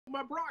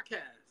my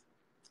broadcast.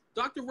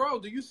 Dr. Rowe,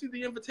 do you see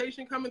the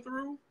invitation coming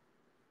through?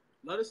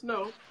 Let us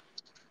know.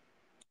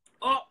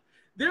 Oh,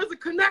 there's a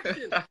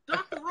connection.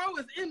 Dr. Rowe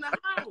is in the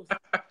house.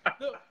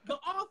 The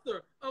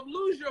author of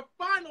Lose Your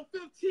Final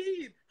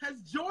 15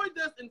 has joined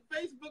us in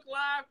Facebook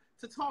Live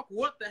to talk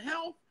What the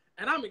Health,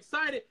 and I'm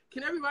excited.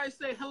 Can everybody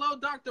say hello,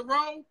 Dr.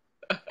 Rowe?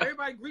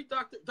 Everybody greet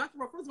Dr.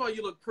 Rowe. First of all,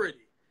 you look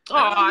pretty.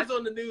 I was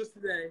on the news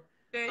today.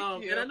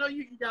 Thank you. And I know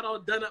you got all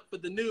done up for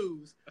the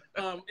news,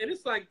 and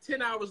it's like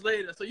 10 hours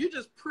later, so you're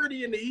just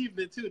pretty in the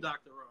evening too,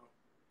 Dr. Rowe.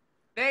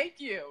 Thank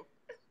you.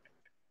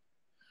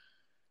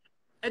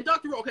 And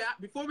Dr. Rowe, okay,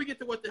 before we get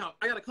to What the Health,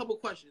 I got a couple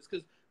questions,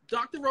 because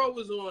Dr. Rowe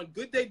was on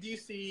Good Day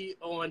DC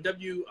on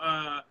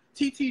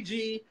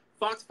TTG,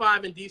 Fox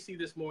 5 in DC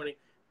this morning,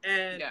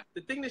 and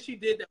the thing that she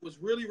did that was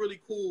really, really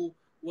cool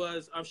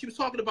was she was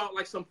talking about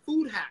like some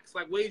food hacks,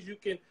 like ways you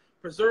can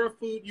preserve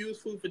food, use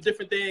food for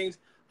different things.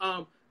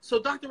 So,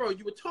 Dr. Rowe,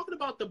 you were talking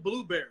about the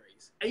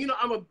blueberries, and you know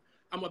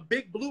I'm a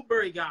big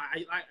blueberry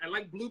guy. I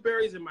like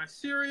blueberries in my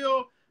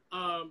cereal,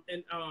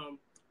 and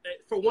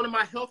for one of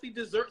my healthy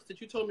desserts that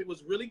you told me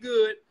was really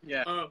good.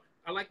 Yeah.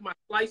 I like my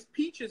sliced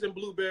peaches and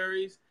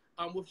blueberries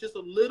with just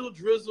a little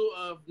drizzle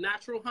of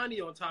natural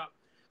honey on top.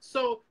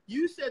 So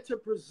you said to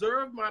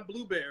preserve my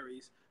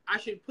blueberries, I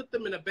should put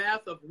them in a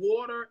bath of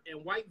water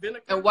and white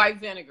vinegar. And white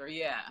vinegar,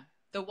 yeah.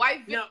 The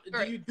white vinegar.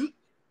 Now, do you do?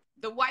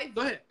 The white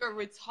vinegar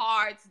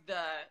retards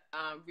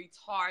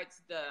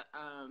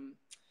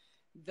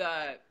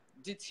the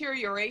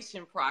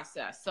deterioration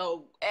process.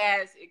 So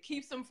as it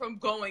keeps them from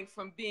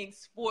being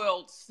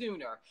spoiled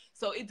sooner.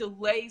 So it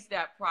delays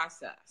that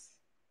process.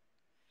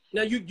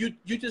 Now you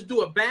just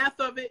do a bath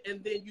of it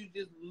and then you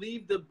just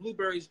leave the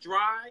blueberries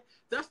dry.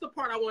 That's the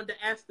part I wanted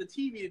to ask the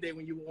TV today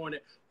when you were on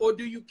it. Or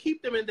do you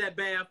keep them in that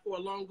bath for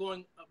an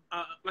ongoing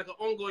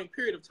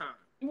period of time?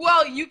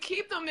 Well, you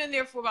keep them in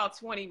there for about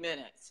 20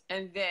 minutes,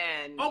 and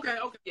then okay,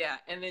 yeah,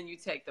 and then you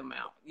take them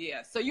out.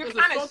 Yeah, so you're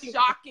kind of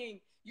shocking.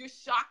 You're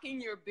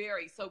shocking your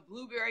berries. So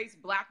blueberries,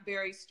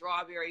 blackberries,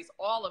 strawberries,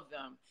 all of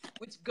them,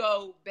 which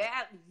go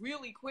bad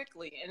really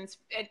quickly, and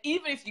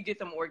even if you get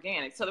them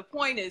organic. So the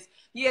point is,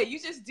 yeah, you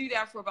just do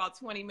that for about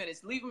 20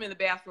 minutes. Leave them in the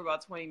bath for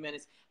about 20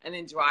 minutes, and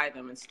then dry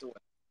them and store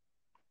them.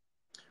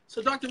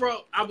 So Dr.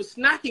 Rowe, I was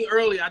snacking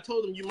earlier. I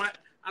told him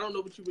I don't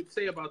know what you would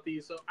say about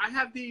these. So I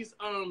have these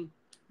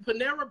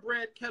Panera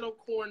Bread kettle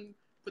corn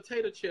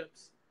potato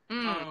chips.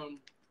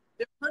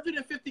 They're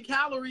 150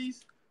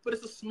 calories, but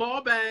it's a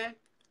small bag.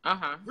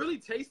 Really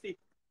tasty.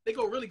 They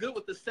go really good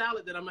with the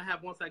salad that I'm gonna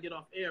have once I get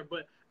off air.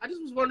 But I just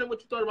was wondering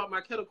what you thought about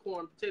my kettle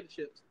corn potato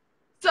chips.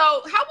 So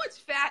how much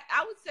fat?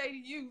 I would say to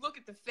you, look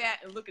at the fat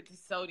and look at the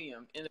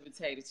sodium in the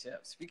potato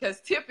chips, because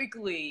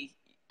typically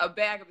a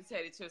bag of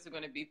potato chips are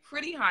going to be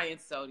pretty high in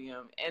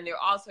sodium, and they're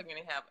also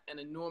going to have an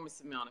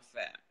enormous amount of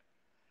fat.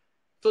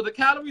 So the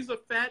calories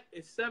of fat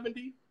is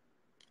 70.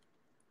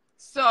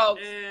 So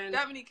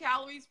 70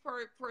 calories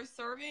per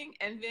serving,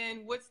 and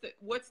then what's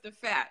the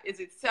fat? Is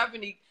it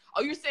 70?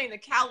 Oh, you're saying the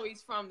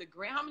calories from the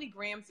gram? How many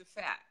grams of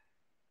fat?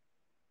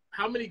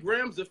 How many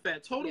grams of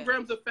fat? Total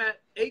grams of fat,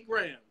 8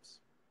 grams.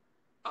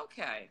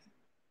 Okay,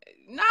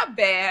 not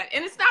bad,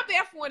 and it's not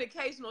bad for an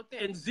occasional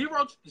thing. And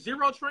zero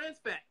trans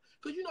fat,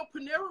 because you know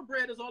Panera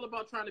Bread is all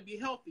about trying to be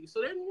healthy,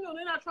 so they're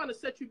not trying to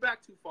set you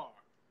back too far.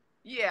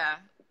 Yeah,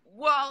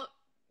 well.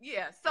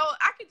 Yeah, so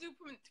I could do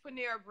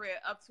Panera Bread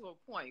up to a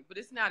point, but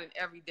it's not an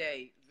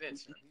everyday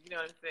venture. You know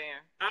what I'm saying?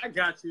 I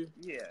got you.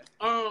 Yeah.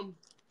 Oh,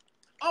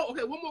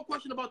 okay. One more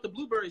question about the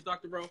blueberries,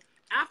 Dr. Rowe.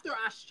 After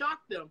I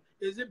shock them,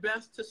 is it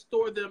best to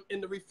store them in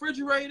the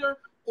refrigerator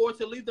or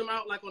to leave them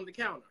out like on the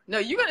counter? No,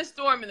 you're going to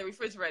store them in the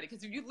refrigerator,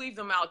 because if you leave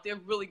them out, they're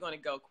really going to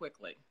go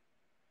quickly.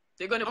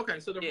 They're going to. Okay,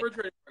 so the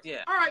refrigerator.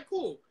 Yeah. All right,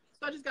 cool.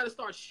 So I just got to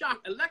start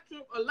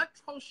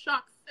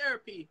electroshock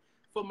therapy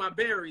for my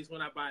berries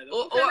when I buy them.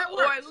 Okay,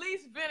 or at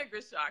least vinegar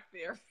shock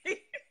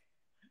therapy.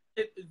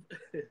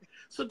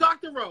 So,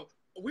 Dr. Rowe,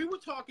 we were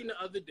talking the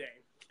other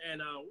day,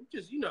 and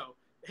just,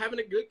 having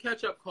a good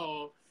catch-up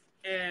call.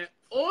 And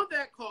on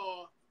that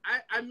call,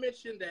 I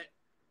mentioned that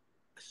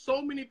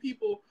so many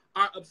people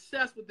are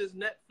obsessed with this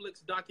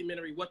Netflix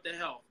documentary, What the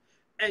Health?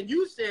 And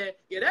you said,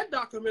 yeah, that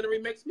documentary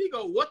makes me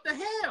go, what the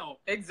hell?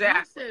 Exactly. And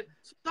I said,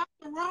 so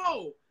Dr.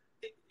 Rowe,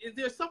 is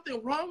there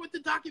something wrong with the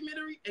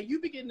documentary? And you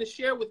began to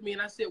share with me,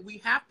 and I said, we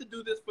have to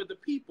do this for the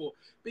people,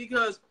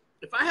 because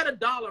if I had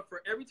 $1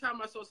 for every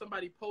time I saw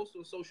somebody post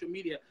on social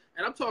media,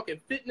 and I'm talking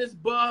fitness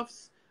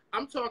buffs,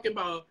 I'm talking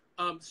about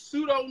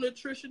pseudo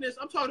nutritionists,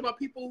 I'm talking about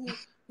people who,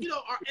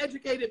 are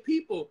educated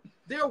people.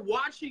 They're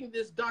watching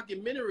this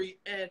documentary,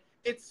 and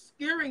it's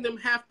scaring them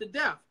half to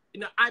death.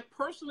 I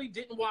personally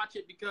didn't watch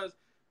it because,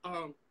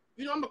 I'm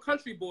a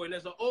country boy, and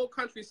there's an old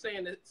country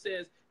saying that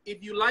says,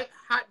 if you like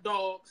hot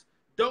dogs,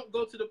 don't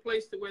go to the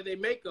place where they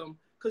make them,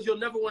 because you'll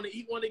never want to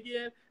eat one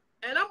again.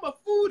 And I'm a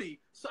foodie,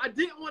 so I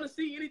didn't want to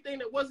see anything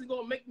that wasn't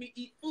going to make me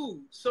eat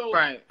food. So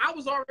I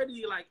was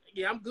already like,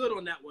 yeah, I'm good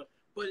on that one.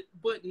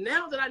 But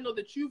now that I know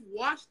that you've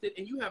watched it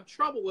and you have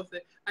trouble with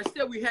it, I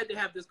said we had to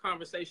have this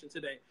conversation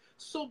today.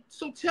 So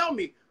tell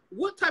me,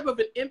 what type of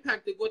an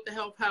impact did What the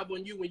Health have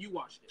on you when you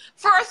watched it?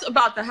 First,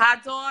 about the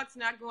hot dogs,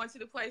 not going to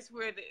the place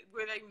where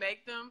they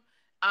make them.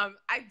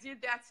 I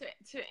did that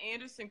to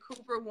Anderson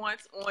Cooper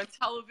once on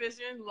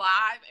television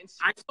live, and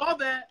I saw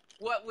that.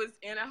 What was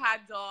in a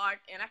hot dog,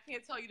 and I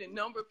can't tell you the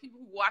number of people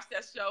who watched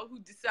that show who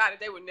decided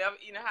they would never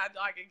eat a hot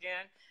dog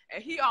again,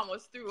 and he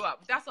almost threw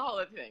up. That's a whole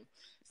other thing.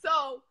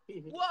 So,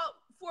 well,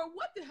 for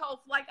What the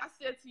Health, like I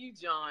said to you,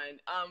 John,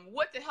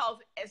 What the Health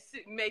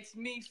makes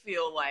me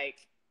feel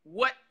like,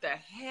 what the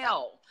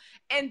hell?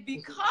 And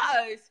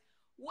because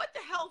What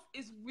the Health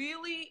is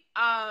really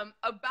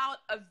about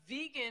a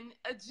vegan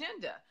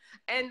agenda.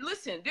 And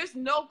listen, there's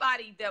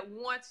nobody that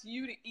wants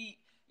you to eat,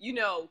 you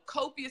know,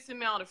 copious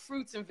amount of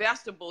fruits and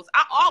vegetables.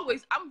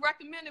 I'm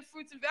recommending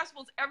fruits and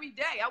vegetables every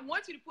day. I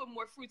want you to put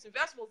more fruits and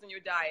vegetables in your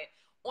diet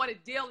on a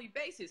daily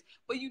basis.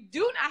 But you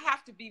do not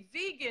have to be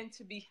vegan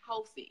to be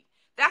healthy.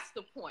 That's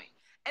the point.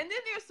 And then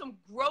there's some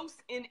gross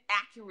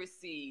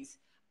inaccuracies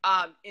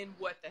in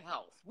What the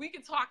Health. We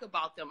can talk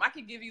about them. I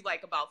could give you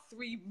like about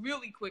 3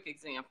 really quick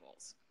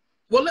examples.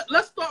 Well,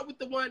 let's start with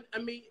the one. I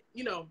mean,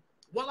 you know,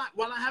 while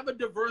I have a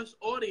diverse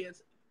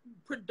audience,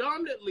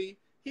 predominantly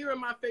here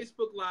in my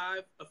Facebook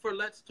Live for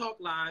Let's Talk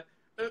Live,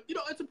 you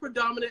know, it's a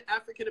predominant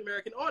African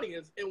American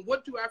audience. And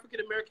what do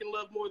African American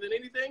love more than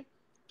anything?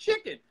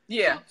 Chicken.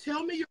 Yeah. So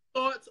tell me your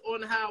thoughts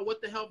on how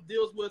What the Health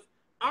deals with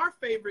our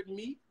favorite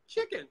meat,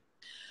 chicken.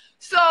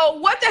 So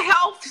What the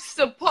Health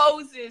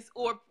supposes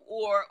or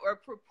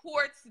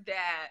purports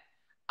that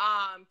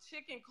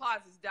chicken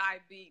causes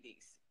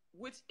diabetes,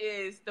 which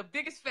is the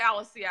biggest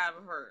fallacy I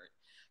ever heard.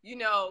 You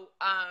know,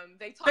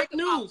 they talk fake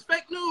news.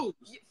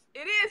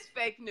 It is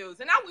fake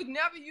news. And I would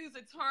never use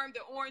a term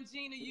that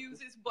Orangina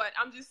uses, but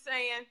I'm just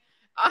saying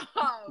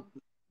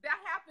that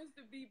happens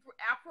to be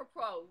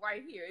apropos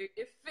right here.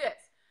 It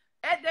fits.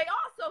 And they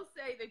also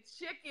say that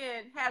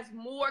chicken has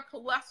more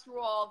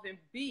cholesterol than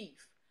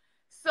beef.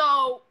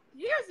 So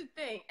here's the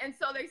thing. And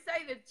so they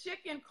say that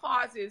chicken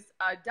causes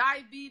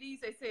diabetes.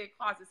 They say it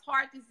causes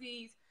heart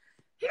disease.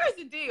 Here's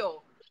the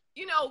deal.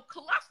 You know,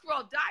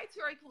 cholesterol,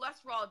 dietary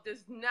cholesterol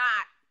does not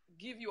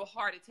give you a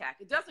heart attack.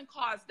 It doesn't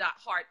cause that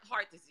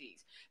heart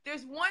disease.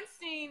 There's one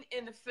scene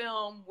in the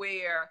film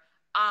where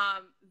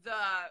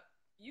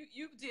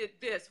you did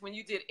this when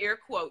you did air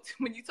quotes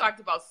when you talked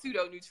about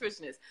pseudo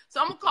nutritionists.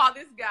 So I'm gonna call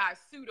this guy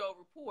pseudo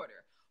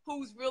reporter,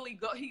 who's really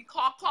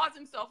calls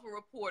himself a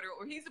reporter,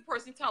 or he's the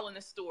person telling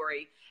the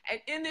story. And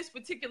in this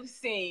particular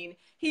scene,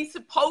 he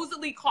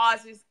supposedly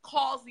calls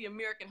the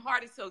American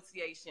Heart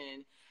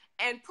Association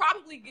and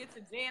probably gets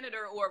a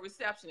janitor or a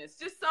receptionist,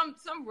 just some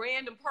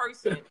random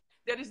person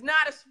that is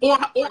not a or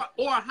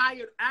a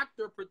hired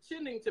actor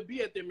pretending to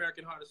be at the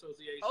American Heart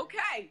Association.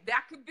 Okay,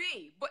 that could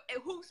be. But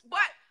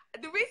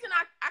the reason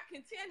I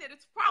contend that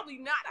it's probably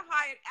not a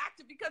hired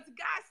actor, because the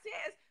guy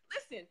says,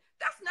 listen,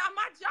 that's not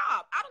my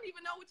job. I don't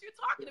even know what you're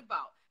talking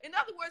about. In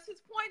other words,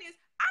 his point is,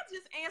 I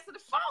just answer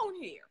the phone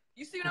here.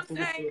 You see what I'm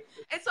saying?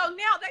 And so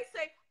now they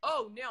say,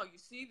 oh, now you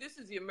see, this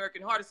is the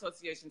American Heart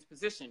Association's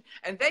position,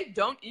 and they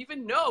don't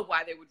even know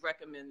why they would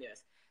recommend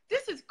this.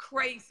 This is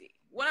crazy.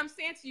 What I'm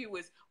saying to you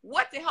is,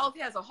 What the Health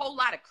has a whole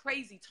lot of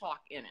crazy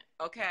talk in it,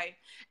 okay?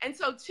 And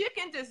so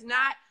chicken does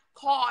not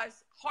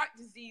cause heart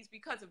disease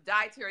because of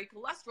dietary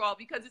cholesterol,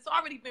 because it's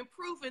already been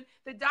proven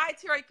that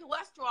dietary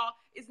cholesterol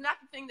is not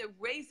the thing that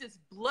raises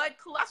blood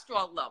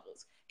cholesterol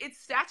levels. It's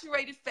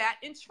saturated fat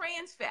and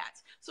trans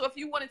fats. So if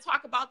you want to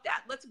talk about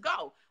that, let's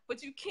go.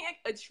 But you can't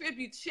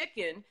attribute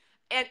chicken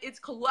and its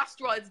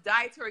cholesterol, its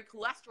dietary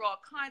cholesterol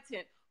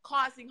content,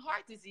 causing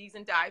heart disease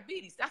and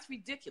diabetes. That's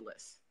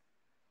ridiculous.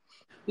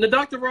 Now,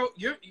 Dr. Rowe,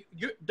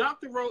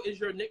 Dr. Rowe is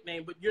your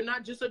nickname, but you're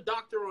not just a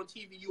doctor on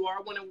TV. You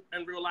are one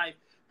in real life.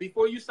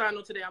 Before you signed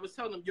on today, I was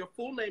telling them your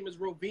full name is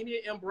Rovinia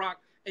M.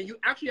 Brock, and you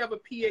actually have a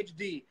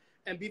PhD.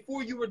 And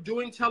before you were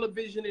doing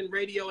television and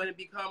radio and had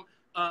become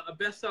a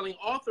best-selling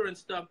author and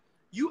stuff,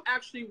 you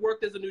actually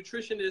worked as a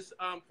nutritionist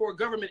for a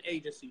government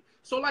agency.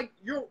 So, like,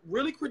 you're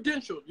really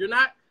credentialed. You're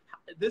not,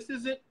 this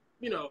isn't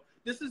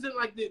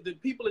like the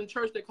people in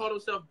church that call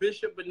themselves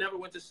bishop but never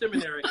went to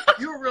seminary.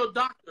 You're a real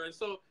doctor. And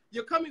so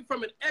you're coming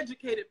from an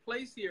educated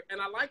place here,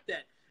 and I like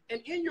that.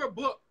 And in your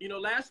book, you know,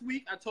 last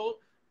week I told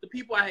the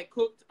people I had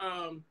cooked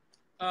the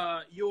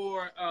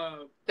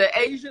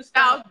Asian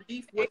style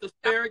beef with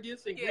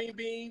asparagus and green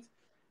beans.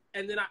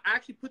 And then I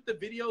actually put the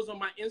videos on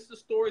my Insta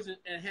stories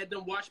and had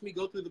them watch me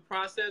go through the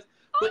process.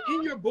 But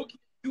in your book,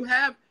 you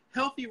have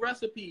healthy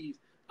recipes,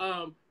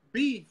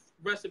 beef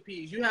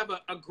recipes. You have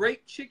a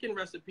great chicken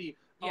recipe,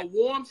 a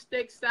warm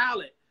steak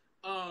salad,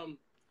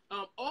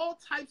 all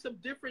types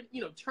of different,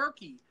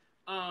 turkey.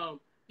 But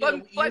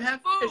you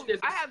have food.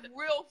 I have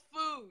real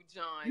food,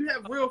 John. You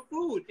have real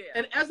food. Yeah.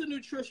 And as a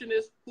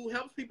nutritionist who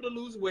helps people to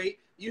lose weight,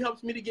 you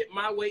helps me to get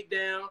my weight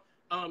down.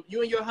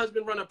 You and your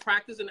husband run a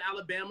practice in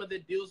Alabama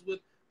that deals with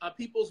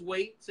people's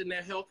weights and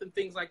their health and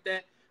things like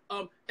that.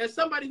 As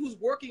somebody who's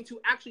working to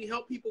actually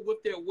help people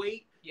with their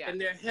weight and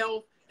their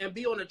health and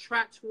be on a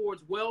track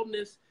towards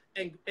wellness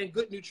and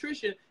good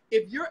nutrition,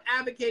 if you're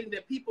advocating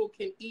that people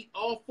can eat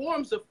all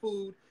forms of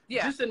food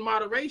just in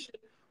moderation,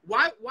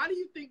 Why do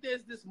you think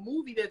there's this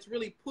movie that's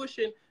really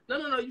pushing,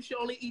 no, you should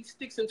only eat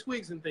sticks and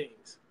twigs and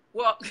things?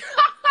 Well,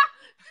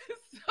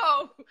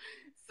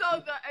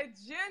 so the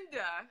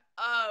agenda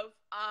of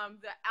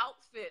the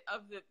outfit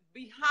of the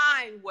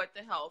behind What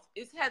the Health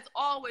has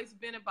always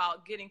been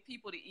about getting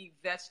people to eat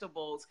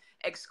vegetables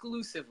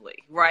exclusively,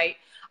 right?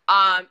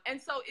 And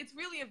so it's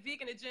really a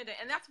vegan agenda,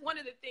 and that's one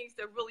of the things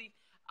that really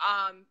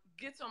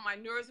gets on my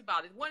nerves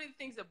about it. One of the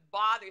things that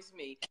bothers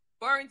me,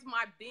 burns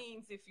my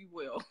beans, if you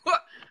will,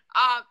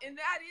 and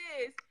that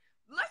is,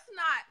 let's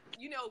not,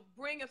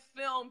 bring a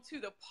film to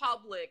the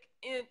public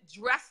and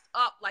dressed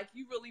up like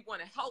you really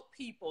want to help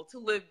people to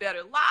live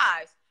better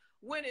lives,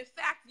 when in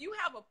fact you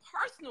have a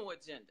personal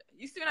agenda.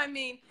 You see what I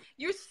mean?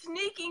 You're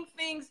sneaking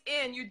things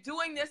in. You're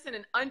doing this in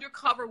an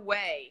undercover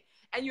way,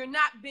 and you're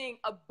not being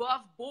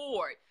above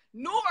board,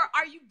 nor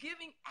are you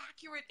giving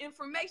accurate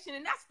information.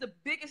 And that's the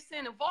biggest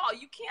sin of all.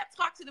 You can't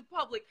talk to the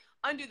public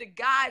under the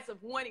guise of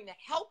wanting to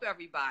help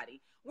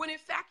everybody, when in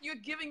fact you're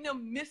giving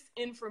them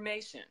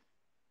misinformation.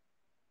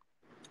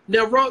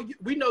 Now, Ro,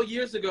 we know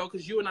years ago,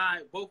 because you and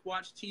I both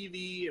watch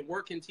TV and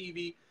work in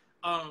TV,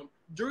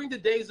 during the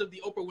days of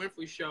the Oprah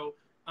Winfrey Show,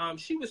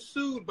 she was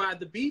sued by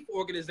the beef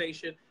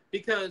organization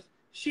because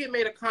she had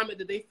made a comment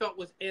that they felt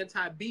was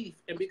anti-beef.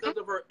 And because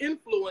of her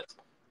influence,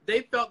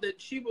 they felt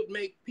that she would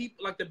make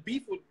people, like the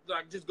beef would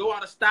just go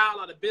out of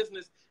style, out of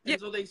business. And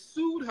so they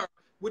sued her,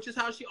 which is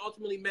how she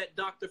ultimately met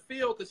Dr.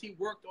 Phil, because he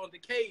worked on the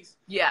case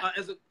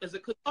as a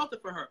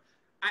consultant for her.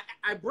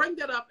 I bring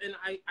that up, and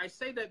I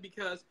say that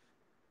because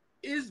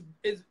is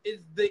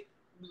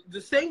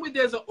the same way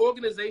there's an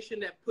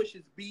organization that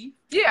pushes beef.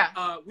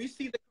 We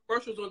see the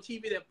commercials on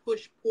TV that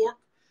push pork.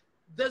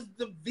 Does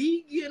the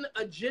vegan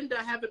agenda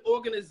have an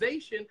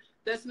organization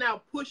that's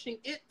now pushing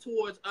it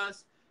towards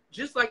us,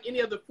 just like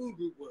any other food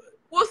group would?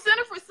 Well,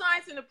 Center for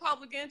Science and the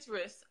Public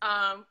Interest,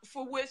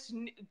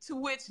 to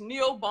which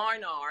Neil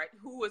Barnard,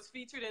 who was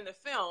featured in the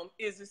film,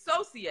 is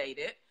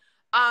associated,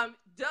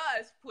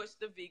 does push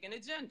the vegan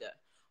agenda.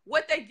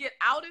 What they get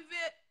out of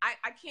it,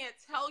 I can't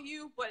tell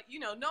you, but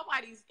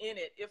nobody's in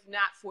it if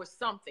not for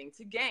something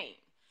to gain.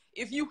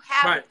 If you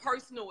have a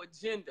personal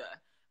agenda,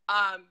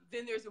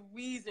 then there's a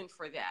reason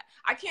for that.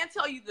 I can't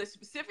tell you the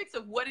specifics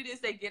of what it is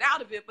they get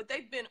out of it, but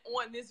they've been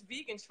on this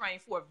vegan train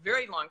for a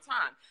very long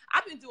time.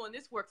 I've been doing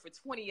this work for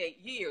 28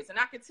 years, and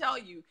I can tell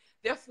you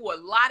that for a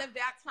lot of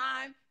that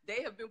time,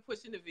 they have been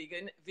pushing the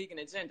vegan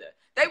agenda.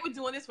 They were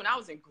doing this when I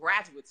was in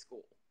graduate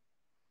school.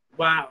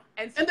 Wow.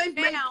 And they've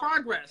made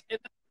progress.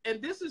 And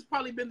this has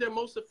probably been their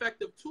most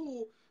effective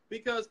tool,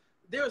 because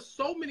there are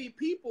so many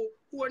people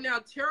who are now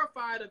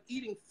terrified of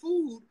eating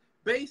food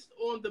based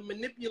on the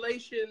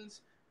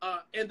manipulations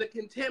and the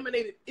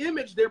contaminated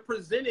image they're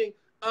presenting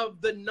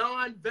of the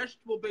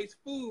non-vegetable based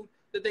food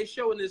that they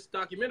show in this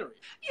documentary.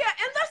 Yeah,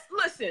 and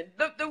let's listen.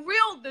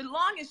 The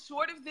long and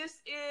short of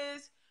this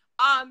is,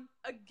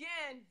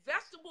 again,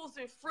 vegetables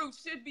and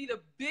fruits should be the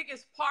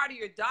biggest part of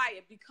your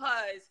diet,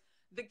 because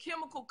the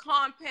chemical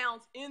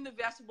compounds in the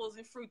vegetables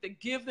and fruit that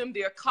give them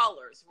their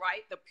colors,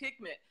 right? The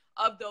pigment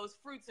of those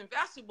fruits and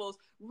vegetables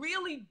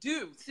really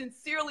do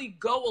sincerely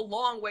go a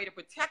long way to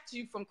protect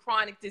you from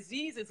chronic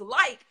diseases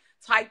like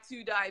type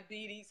 2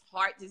 diabetes,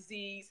 heart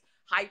disease,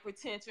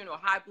 hypertension or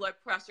high blood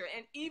pressure,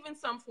 and even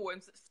some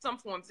forms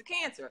of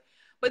cancer.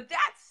 But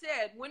that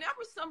said,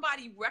 whenever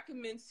somebody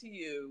recommends to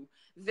you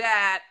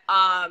that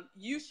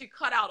you should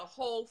cut out a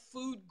whole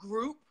food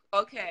group,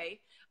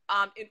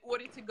 in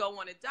order to go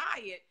on a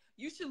diet,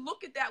 you should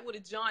look at that with a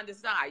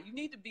jaundiced eye. You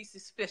need to be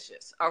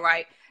suspicious, all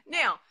right?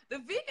 Now, the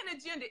vegan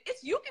agenda,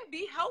 you can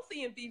be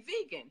healthy and be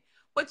vegan,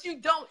 but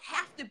you don't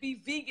have to be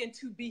vegan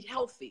to be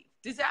healthy.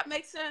 Does that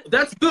make sense?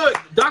 That's good.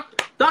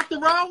 Dr.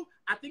 Rowe,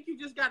 I think you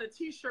just got a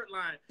T-shirt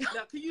line.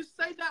 Now, can you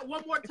say that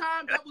one more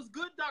time? That was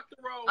good, Dr.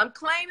 Rowe. I'm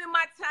claiming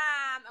my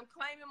time.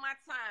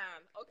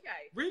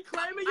 Okay.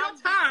 Reclaiming your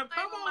time.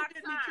 Come on,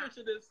 get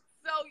nutritionist.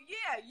 So,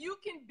 yeah, you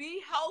can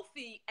be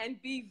healthy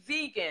and be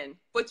vegan,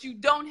 but you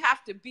don't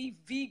have to be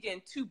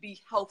vegan to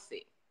be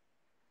healthy.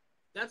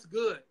 That's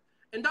good.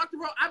 And Dr.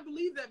 Rowe, I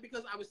believe that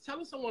because I was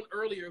telling someone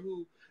earlier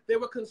who they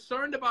were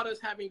concerned about us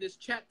having this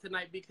chat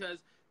tonight, because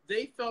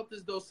they felt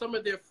as though some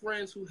of their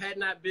friends who had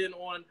not been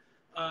on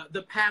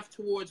the path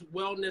towards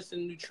wellness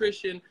and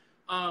nutrition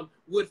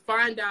would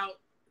find out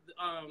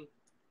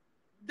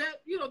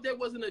that, there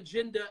was an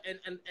agenda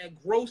and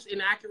gross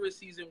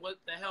inaccuracies in What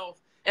the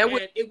Health. And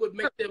it would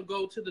make them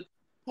go to the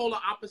polar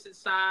opposite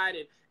side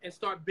and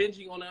start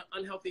binging on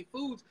unhealthy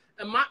foods.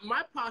 And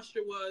my posture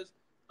was,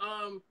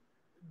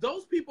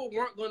 those people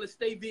weren't going to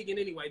stay vegan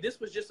anyway. This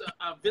was just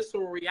a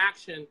visceral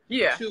reaction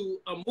to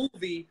a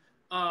movie.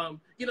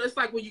 It's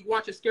like when you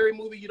watch a scary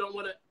movie, you don't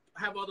want to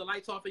have all the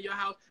lights off in your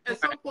house. At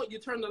some point, you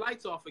turn the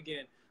lights off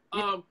again.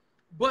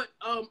 But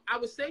I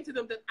was saying to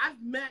them that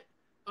I've met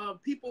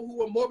people who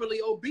were morbidly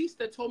obese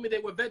that told me they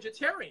were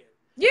vegetarian.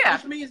 Yeah.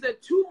 Which means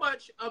that too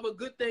much of a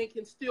good thing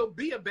can still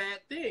be a bad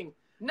thing.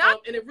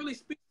 And it really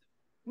speaks.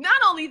 Not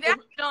only that,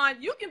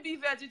 John, you can be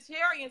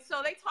vegetarian.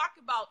 So they talk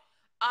about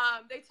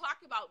they talk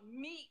about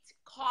meat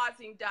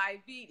causing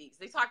diabetes.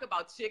 They talk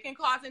about chicken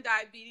causing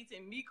diabetes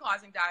and meat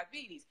causing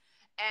diabetes.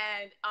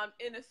 And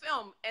in the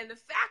film, and the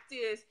fact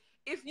is,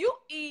 if you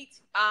eat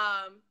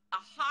a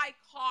high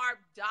carb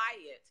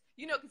diet,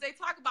 you know, because they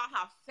talk about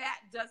how fat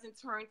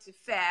doesn't turn to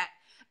fat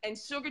and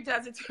sugar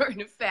doesn't turn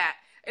to fat,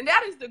 and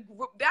that is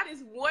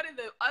one of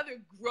the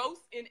other gross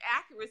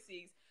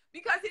inaccuracies,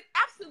 because it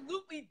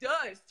absolutely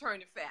does turn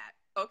to fat.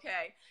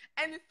 Okay.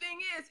 And the thing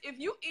is, if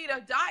you eat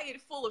a diet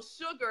full of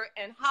sugar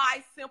and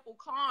high simple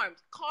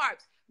carbs,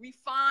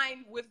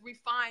 refined with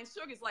refined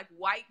sugars like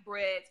white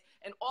breads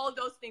and all of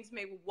those things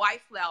made with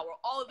white flour,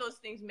 all of those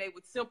things made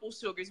with simple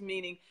sugars,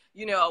 meaning,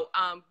 you know,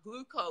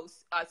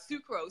 glucose,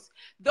 sucrose,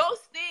 those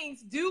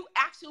things do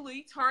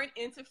actually turn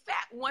into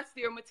fat once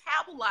they're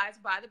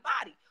metabolized by the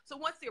body. So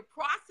once they're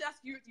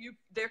processed,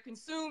 they're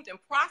consumed and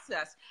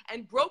processed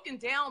and broken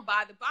down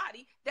by the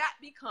body, that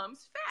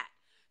becomes fat.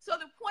 So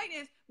the point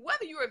is,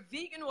 whether you're a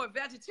vegan or a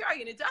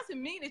vegetarian, it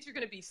doesn't mean that you're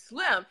going to be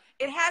slim.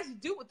 It has to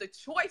do with the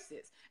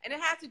choices. And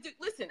it has to do,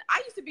 listen,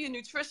 I used to be a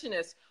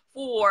nutritionist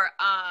for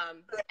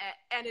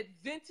an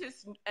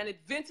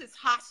Adventist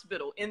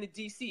hospital in the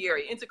D.C.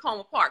 area, in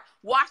Tacoma Park,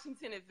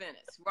 Washington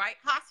Adventist, right?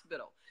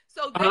 Hospital.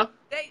 So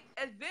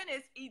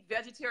Adventists eat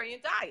vegetarian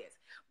diets.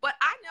 But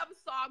I never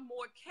saw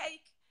more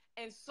cake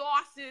and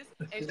sauces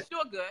and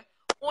sugar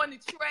on the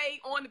tray,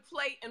 on the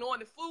plate, and on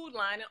the food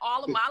line in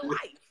all of my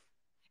life.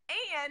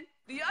 And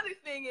the other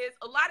thing is,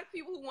 a lot of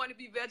people who want to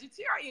be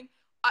vegetarian,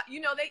 you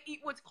know, they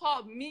eat what's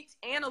called meat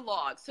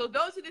analogs. So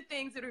those are the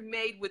things that are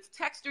made with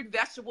textured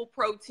vegetable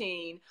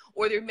protein,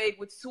 or they're made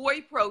with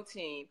soy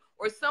protein,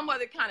 or some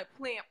other kind of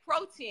plant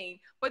protein,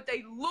 but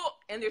they look,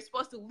 and they're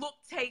supposed to look,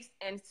 taste,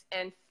 and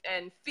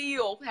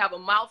feel, have a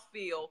mouth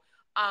feel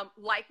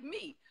like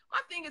meat.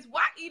 My thing is,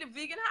 why eat a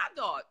vegan hot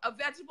dog, a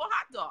vegetable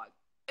hot dog?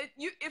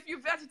 If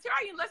you're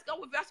vegetarian, let's go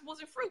with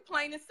vegetables and fruit,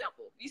 plain and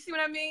simple. You see what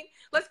I mean?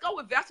 Let's go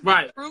with vegetables,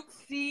 right, fruit,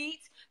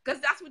 seeds,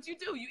 because that's what you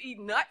do. You eat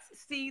nuts,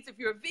 seeds. If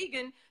you're a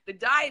vegan, the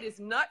diet is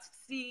nuts,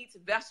 seeds,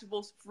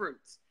 vegetables,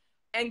 fruits,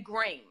 and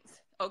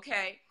grains,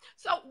 okay?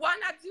 So why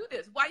not do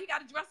this? Why you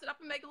got to dress it up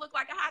and make it look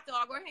like a hot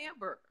dog or a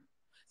hamburger?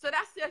 So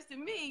that says to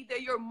me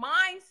that your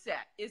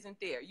mindset isn't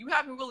there. You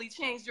haven't really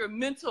changed your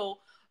mental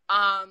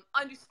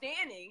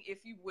understanding,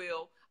 if you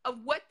will, of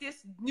what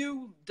this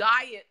new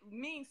diet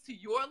means to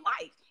your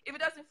life. If it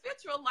doesn't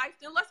fit your life,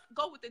 then let's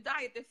go with the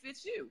diet that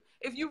fits you.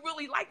 If you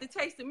really like the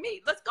taste of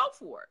meat, let's go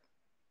for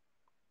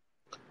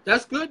it.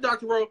 That's good,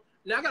 Dr. Rowe.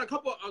 Now I got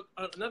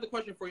another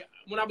question for you.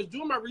 When I was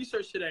doing my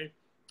research today,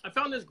 I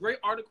found this great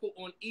article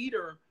on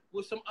Eater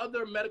with some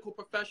other medical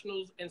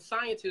professionals and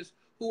scientists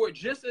who are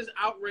just as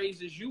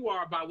outraged as you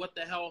are by What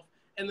the Health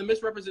and the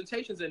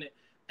misrepresentations in it.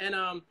 And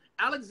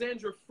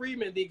Alexandra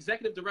Freeman, the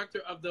executive director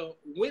of the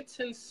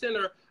Winton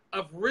Center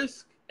of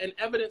Risk and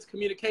Evidence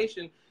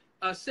Communication,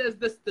 says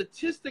the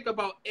statistic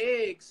about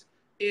eggs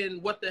in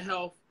What the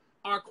Health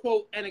are,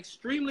 quote, an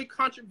extremely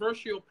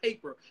controversial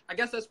paper. I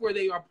guess that's where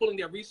they are pulling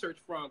their research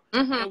from.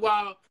 Mm-hmm. And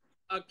while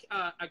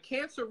a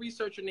cancer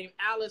researcher named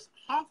Alice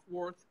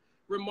Hoffworth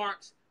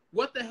remarks,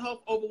 What the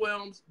Health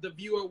overwhelms the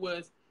viewer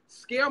with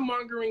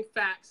scaremongering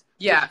facts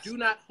that do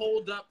not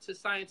hold up to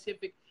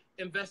scientific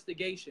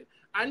investigation.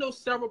 I know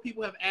several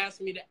people have asked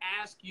me to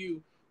ask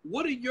you,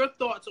 what are your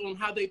thoughts on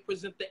how they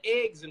present the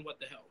eggs and What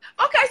the Health?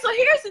 Okay, so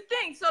here's the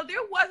thing. So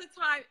there was a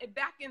time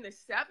back in the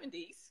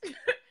 70s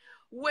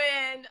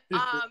when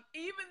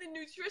even the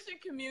nutrition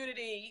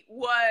community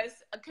was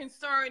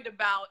concerned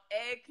about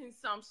egg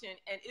consumption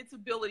and its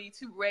ability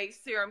to raise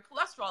serum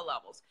cholesterol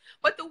levels.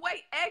 But the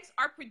way eggs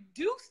are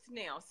produced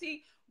now,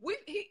 see,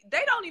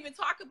 they don't even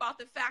talk about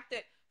the fact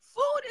that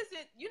food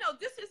isn't, you know,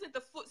 this isn't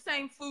the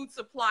same food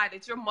supply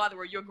that your mother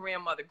or your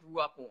grandmother grew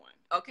up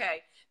on,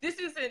 okay? This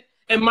isn't.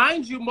 And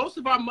mind you, most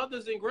of our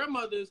mothers and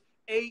grandmothers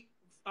ate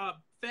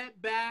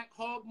fatback,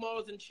 hog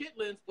maws, and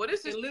chitlins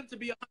and lived to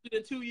be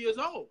 102 years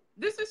old.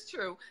 This is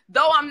true.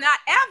 Though I'm not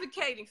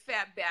advocating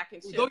fatback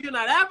and chitlins. Though you're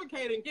not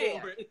advocating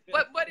for it.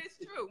 but it's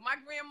true. My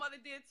grandmother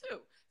did too.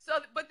 So,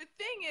 but the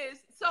thing is,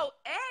 so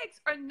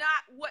eggs are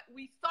not what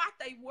we thought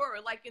they were,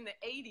 like in the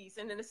 80s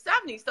and in the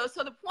 70s.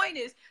 So the point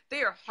is,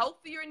 they are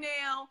healthier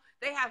now.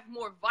 They have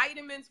more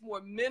vitamins,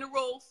 more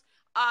minerals,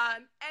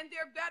 and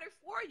they're better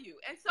for you.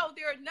 And so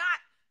they're not,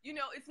 you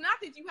know, it's not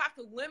that you have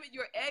to limit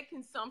your egg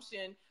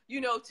consumption, you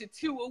know, to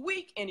 2 a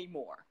week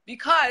anymore.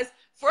 Because,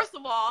 first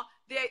of all,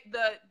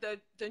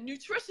 the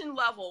nutrition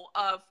level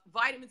of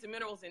vitamins and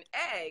minerals in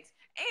eggs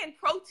and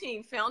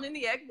protein found in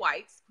the egg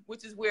whites,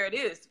 which is where it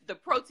is, the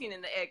protein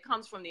in the egg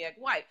comes from the egg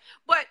white.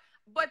 But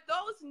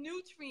those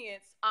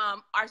nutrients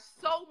are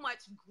so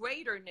much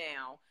greater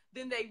now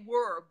than they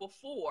were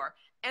before.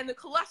 And the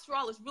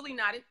cholesterol is really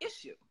not an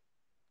issue.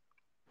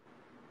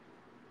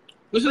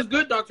 This is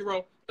good, Dr.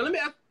 Rowe. Now, let me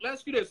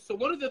ask you this. So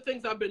one of the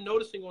things I've been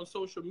noticing on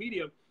social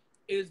media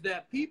is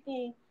that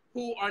people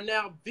who are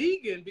now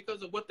vegan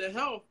because of What the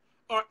Health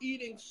are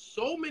eating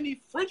so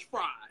many French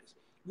fries.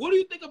 What do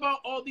you think about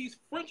all these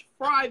French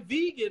fry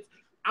vegans?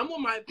 I'm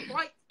on my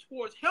flight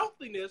towards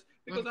healthiness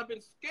because I've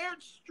been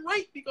scared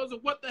straight because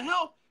of What the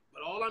Health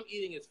but all I'm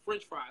eating is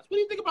French fries. What do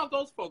you think about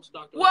those folks,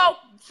 Dr. Well,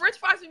 French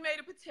fries are made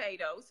of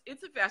potatoes.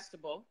 It's a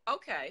vegetable.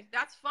 Okay,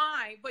 that's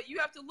fine. But you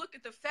have to look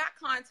at the fat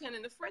content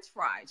in the French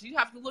fries. You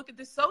have to look at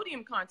the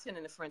sodium content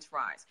in the French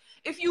fries.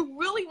 If you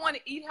really want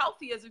to eat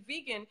healthy as a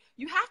vegan,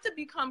 you have to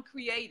become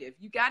creative.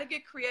 You got to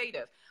get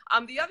creative.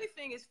 The other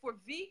thing is for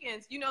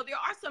vegans, you know, there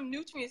are some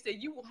nutrients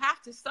that you will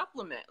have to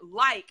supplement,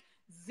 like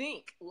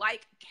zinc,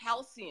 like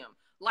calcium,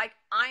 like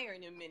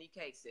iron in many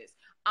cases,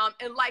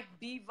 and like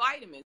B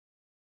vitamins.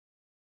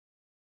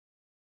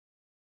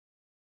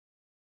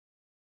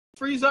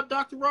 Freeze up,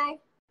 Dr. Rowe?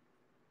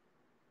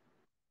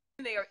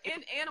 They are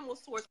in animal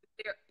sources.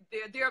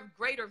 They're of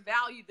greater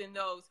value than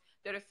those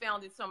that are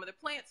found in some of the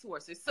plant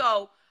sources.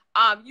 So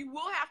you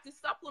will have to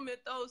supplement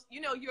those,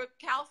 you know, your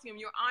calcium,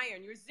 your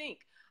iron, your zinc,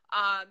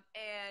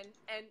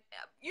 and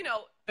you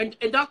know. And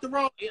Dr.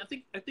 Rowe, I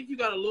think you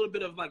got a little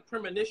bit of like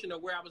premonition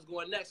of where I was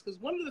going next, because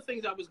one of the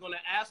things I was going to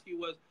ask you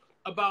was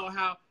about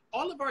how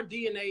all of our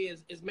DNA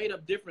is made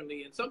up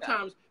differently, and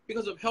sometimes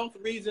because of health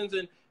reasons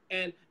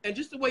and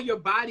just the way your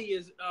body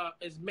is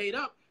made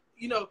up,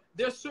 you know,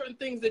 there's certain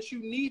things that you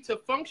need to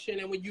function.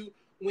 And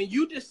when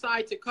you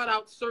decide to cut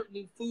out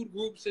certain food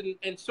groups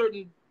and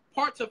certain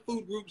parts of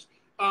food groups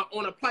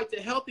on a plight to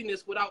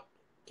healthiness without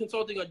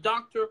consulting a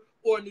doctor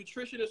or a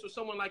nutritionist or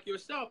someone like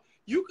yourself,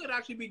 you could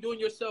actually be doing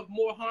yourself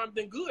more harm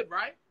than good,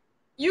 right?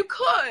 You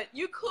could.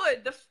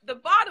 The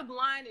bottom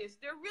line is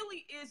there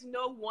really is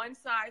no one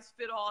size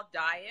fit all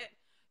diet.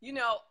 You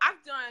know,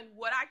 I've done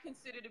what I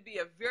consider to be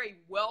a very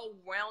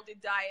well-rounded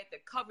diet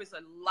that covers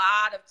a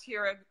lot of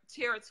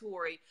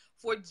territory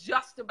for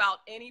just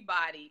about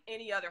anybody,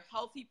 any other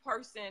healthy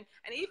person,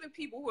 and even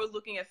people who are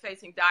looking at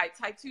facing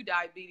type 2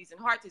 diabetes and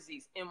heart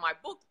disease in my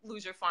book,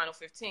 Lose Your Final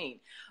 15.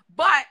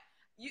 But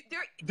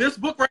this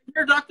book right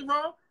here, Dr.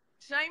 Rowe?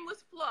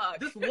 Shameless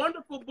plug. This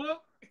wonderful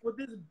book with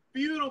this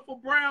beautiful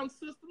brown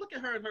sister. Look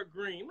at her in her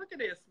green. Look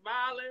at her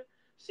smiling.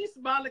 She's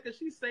smiling because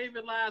she's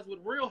saving lives with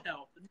real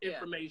health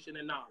information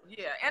and knowledge.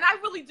 Yeah, and I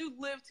really do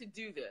live to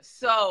do this.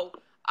 So,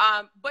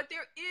 but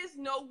there is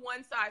no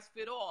one size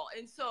fit all.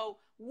 And so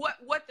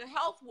what the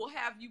health will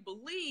have you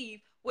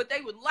believe, what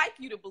they would like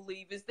you to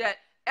believe is that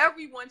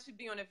everyone should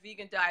be on a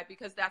vegan diet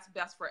because that's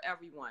best for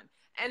everyone.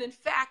 And in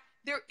fact,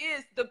 there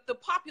is, the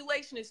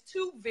population is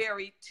too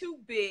varied, too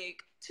big,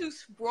 too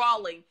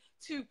sprawling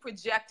to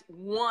project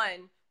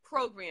one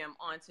program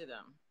onto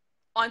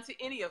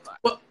any of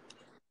us.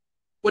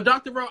 Well,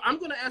 Dr. Rowe, I'm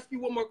going to ask you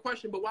one more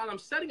question, but while I'm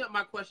setting up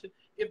my question,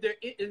 if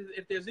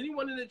there's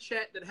anyone in the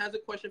chat that has a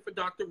question for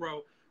Dr.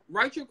 Rowe,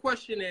 write your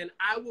question in.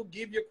 I will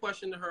give your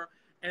question to her,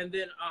 and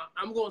then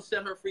I'm going to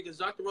set her free because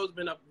Dr. Rowe's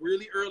been up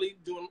really early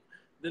doing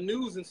the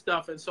news and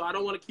stuff, and so I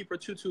don't want to keep her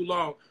too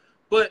long.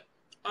 But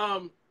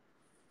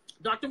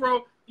Dr.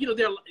 Rowe,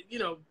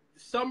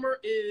 summer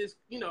is,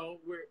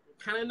 we're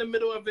kind of in the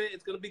middle of it.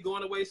 It's going to be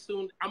going away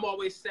soon. I'm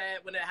always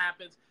sad when that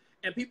happens,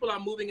 and people are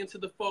moving into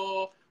the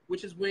fall,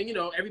 which is when,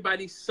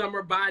 everybody's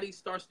summer body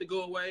starts to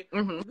go away.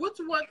 Mm-hmm. What's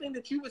one thing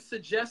that you would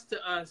suggest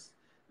to us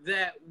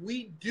that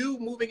we do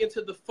moving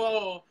into the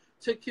fall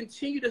to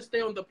continue to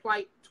stay on the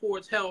plight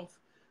towards health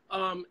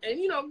and,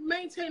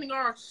 maintaining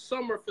our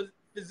summer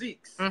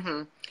physiques?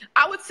 Mm-hmm.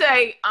 I would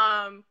say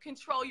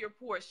control your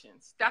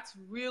portions. That's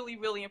really,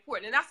 really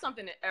important. And that's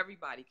something that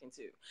everybody can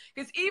do.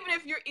 Because even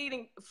if you're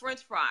eating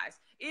French fries,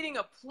 eating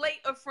a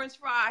plate of French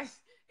fries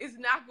is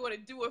not going to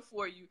do it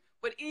for you.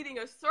 But eating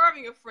a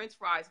serving of French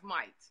fries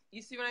might.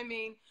 You see what I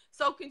mean?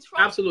 So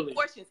control Absolutely.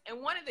 Portions. And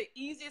one of the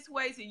easiest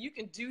ways that you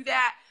can do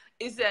that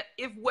is that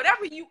if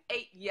whatever you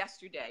ate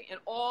yesterday and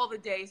all the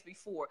days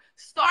before,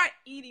 start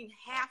eating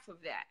half of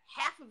that,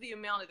 half of the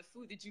amount of the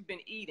food that you've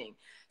been eating.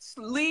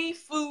 Leave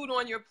food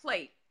on your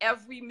plate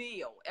every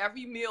meal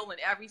and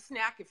every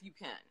snack if you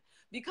can.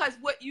 Because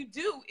what you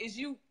do is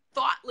you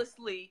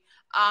thoughtlessly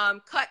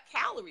cut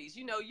calories.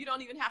 You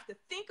don't even have to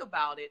think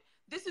about it.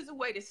 This is a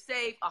way to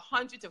save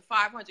 100 to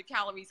 500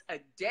 calories a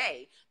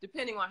day,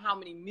 depending on how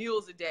many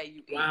meals a day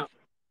you eat. Wow.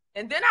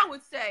 And then I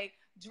would say,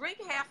 drink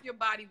half your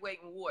body weight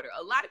in water.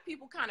 A lot of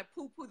people kind of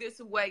poo-poo this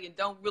away and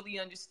don't really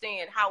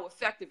understand how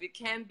effective it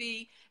can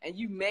be, and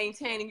you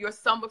maintaining your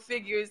summer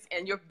figures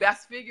and your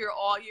best figure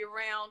all year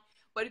round.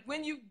 But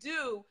when you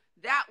do,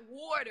 that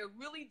water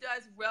really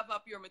does rev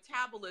up your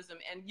metabolism,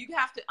 and you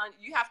have to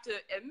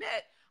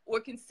admit or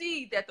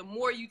concede that the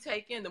more you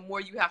take in, the more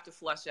you have to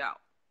flush out.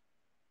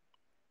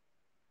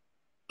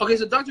 Okay,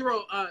 so Dr.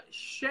 Rowe,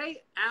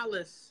 Shay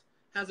Alice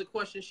has a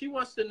question. She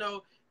wants to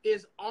know,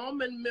 is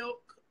almond milk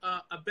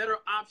a better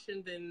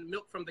option than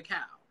milk from the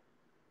cow?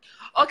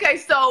 Okay,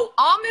 so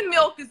almond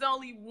milk is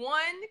only 1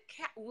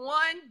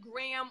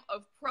 gram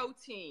of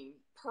protein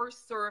per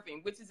serving,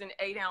 which is an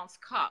 8-ounce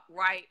cup,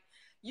 right?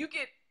 You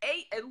get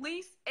at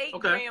least 8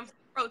 grams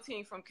of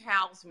protein from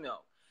cow's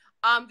milk.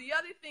 The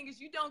other thing is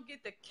you don't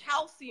get the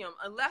calcium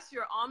unless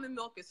your almond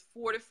milk is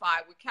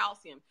fortified with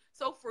calcium.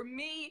 So for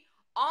me,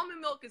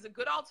 almond milk is a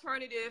good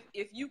alternative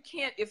if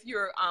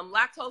you're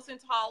lactose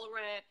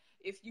intolerant,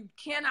 if you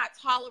cannot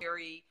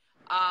tolerate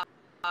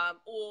dairy,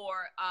 or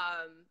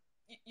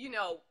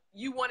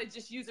you want to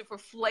just use it for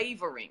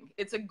flavoring.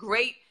 It's a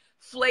great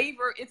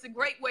flavor. It's a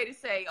great way to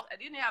say, I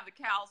didn't have the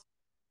cow's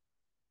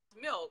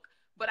milk,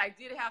 but I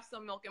did have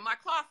some milk in my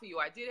coffee,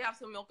 or I did have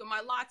some milk in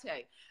my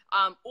latte,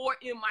 or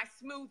in my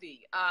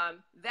smoothie,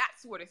 that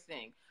sort of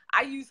thing.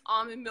 I use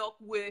almond milk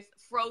with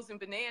frozen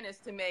bananas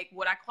to make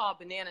what I call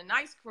banana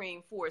nice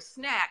cream for a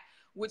snack,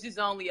 which is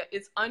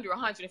it's under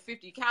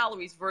 150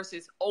 calories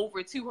versus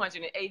over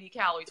 280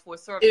 calories for a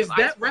serving of ice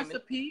cream. Is that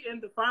recipe in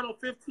the final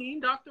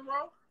 15, Dr.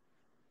 Rowe?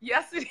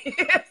 Yes, it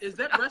is. Is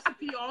that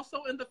recipe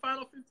also in the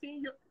final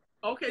 15?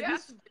 Okay,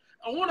 yes.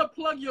 I want to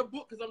plug your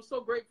book because I'm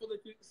so grateful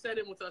that you sat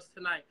in with us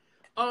tonight.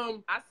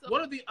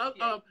 What are the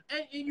other?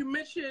 And you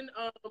mentioned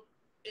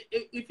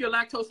if you're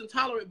lactose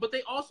intolerant, but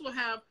they also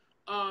have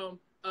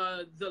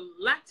the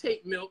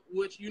lactate milk,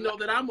 which you know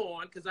that I'm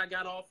on because I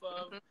got off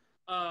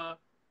of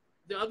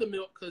the other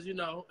milk because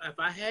if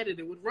I had it,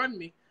 it would run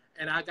me,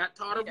 and I got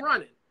tired of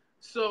running.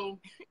 So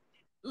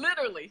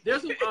literally,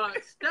 there's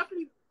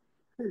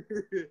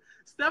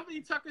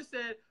Stephanie Tucker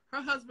said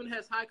her husband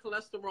has high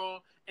cholesterol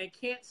and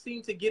can't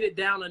seem to get it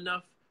down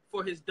enough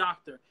for his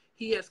doctor.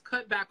 He has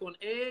cut back on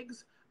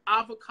eggs,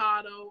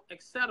 avocado,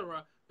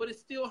 etc., but it's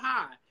still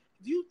high.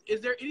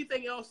 Is there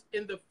anything else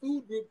in the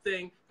food group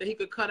thing that he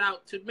could cut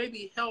out to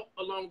maybe help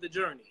along the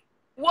journey?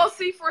 Well,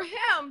 see, for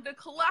him, the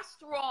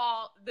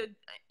cholesterol,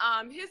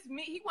 his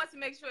meat, he wants to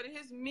make sure that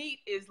his meat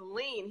is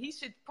lean. He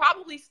should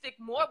probably stick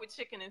more with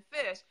chicken and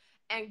fish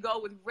and go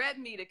with red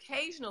meat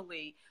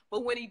occasionally.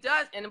 But when he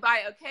does, and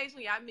by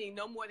occasionally, I mean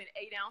no more than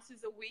 8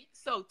 ounces a week.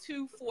 So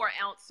 2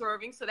 4-ounce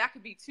servings. So that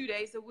could be 2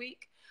 days a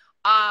week.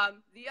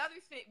 The other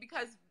thing,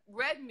 because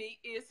red meat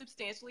is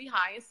substantially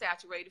high in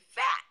saturated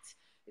fat.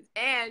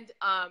 And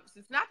so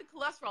it's not the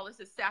cholesterol, it's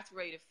the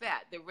saturated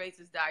fat that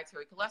raises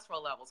dietary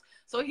cholesterol levels.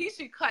 So he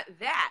should cut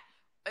that.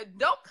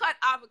 Don't cut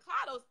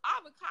avocados.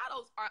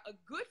 Avocados are a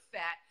good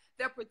fat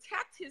that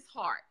protect his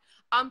heart.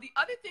 The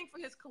other thing for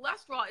his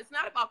cholesterol, it's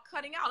not about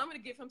cutting out. I'm going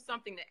to give him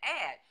something to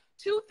add.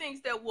 2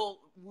 things that will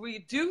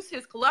reduce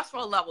his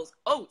cholesterol levels.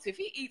 Oats. If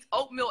he eats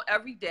oatmeal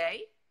every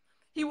day,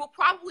 he will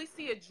probably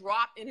see a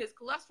drop in his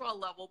cholesterol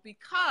level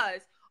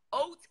because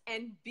oats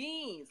and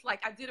beans,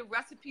 like I did a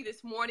recipe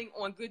this morning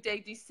on Good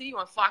Day DC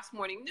on Fox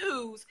Morning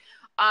News,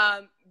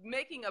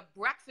 making a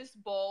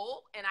breakfast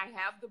bowl, and I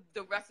have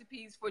the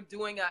recipes for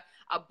doing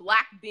a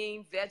black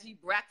bean veggie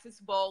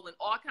breakfast bowl and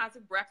all kinds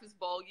of breakfast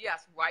bowl,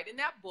 yes, right in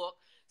that book.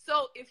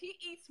 So if he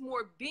eats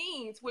more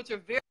beans, which are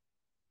very...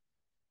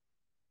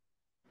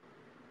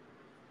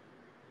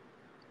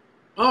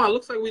 Oh, it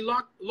looks like we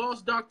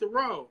lost Dr.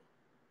 Rowe.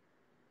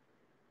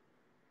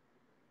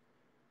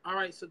 All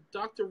right, so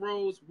Dr.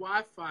 Rowe's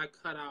Wi-Fi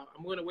cut out.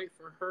 I'm going to wait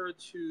for her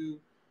to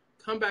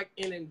come back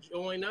in and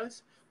join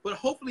us. But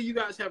hopefully you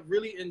guys have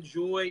really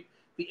enjoyed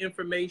the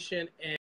information. And